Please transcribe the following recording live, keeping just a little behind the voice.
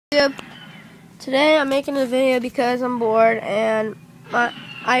Today I'm making a video because I'm bored and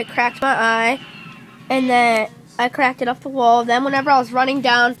I cracked my eye and then I cracked it off the wall. Then whenever I was running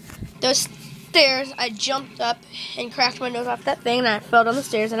down those stairs, I jumped up and cracked my nose off that thing and I fell down the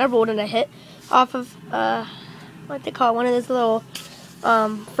stairs and I rolled and I hit off of what they call it, one of those little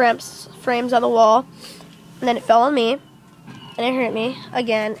frames on the wall, and then it fell on me and it hurt me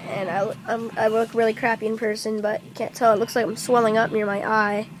again, and I look really crappy in person, but you can't tell. It looks like I'm swelling up near my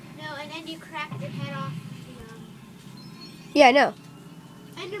eye. No, and then you cracked your head off. Yeah, I know.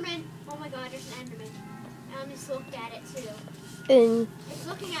 Enderman. Oh my God, there's an Enderman. I just looked at it too. And It's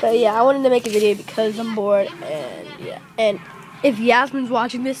looking at but me. yeah, I wanted to make a video because I'm bored, and yeah. And if Yasmin's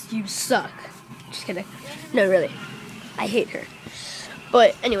watching this, you suck. Just kidding. No, really. I hate her.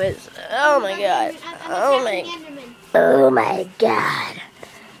 But anyways, oh my God. Oh my God. Oh my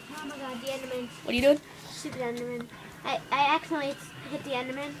God, the Enderman. What are you doing? Stupid Enderman. I accidentally hit the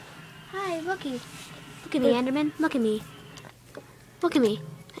Enderman. Hi, looky. Look at me, Enderman. Look at me. Look at me.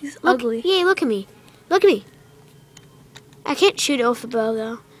 He's Look, ugly. Yeah, look at me. Look at me. I can't shoot it off the bow,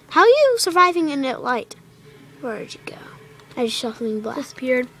 though. How are you surviving in that light? Where'd you go? I just saw something black.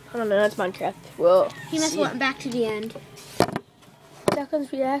 Disappeared. I don't know, that's Minecraft. Whoa. He must have went back to the end.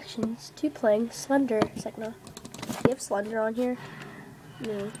 Ducklin's reactions to playing Slender. It's like, no. Do you have Slender on here?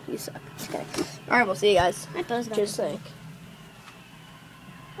 No, you suck. Okay. Alright, we'll see you guys. Just saying.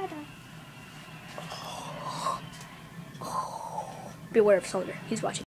 Beware of Slender. He's watching.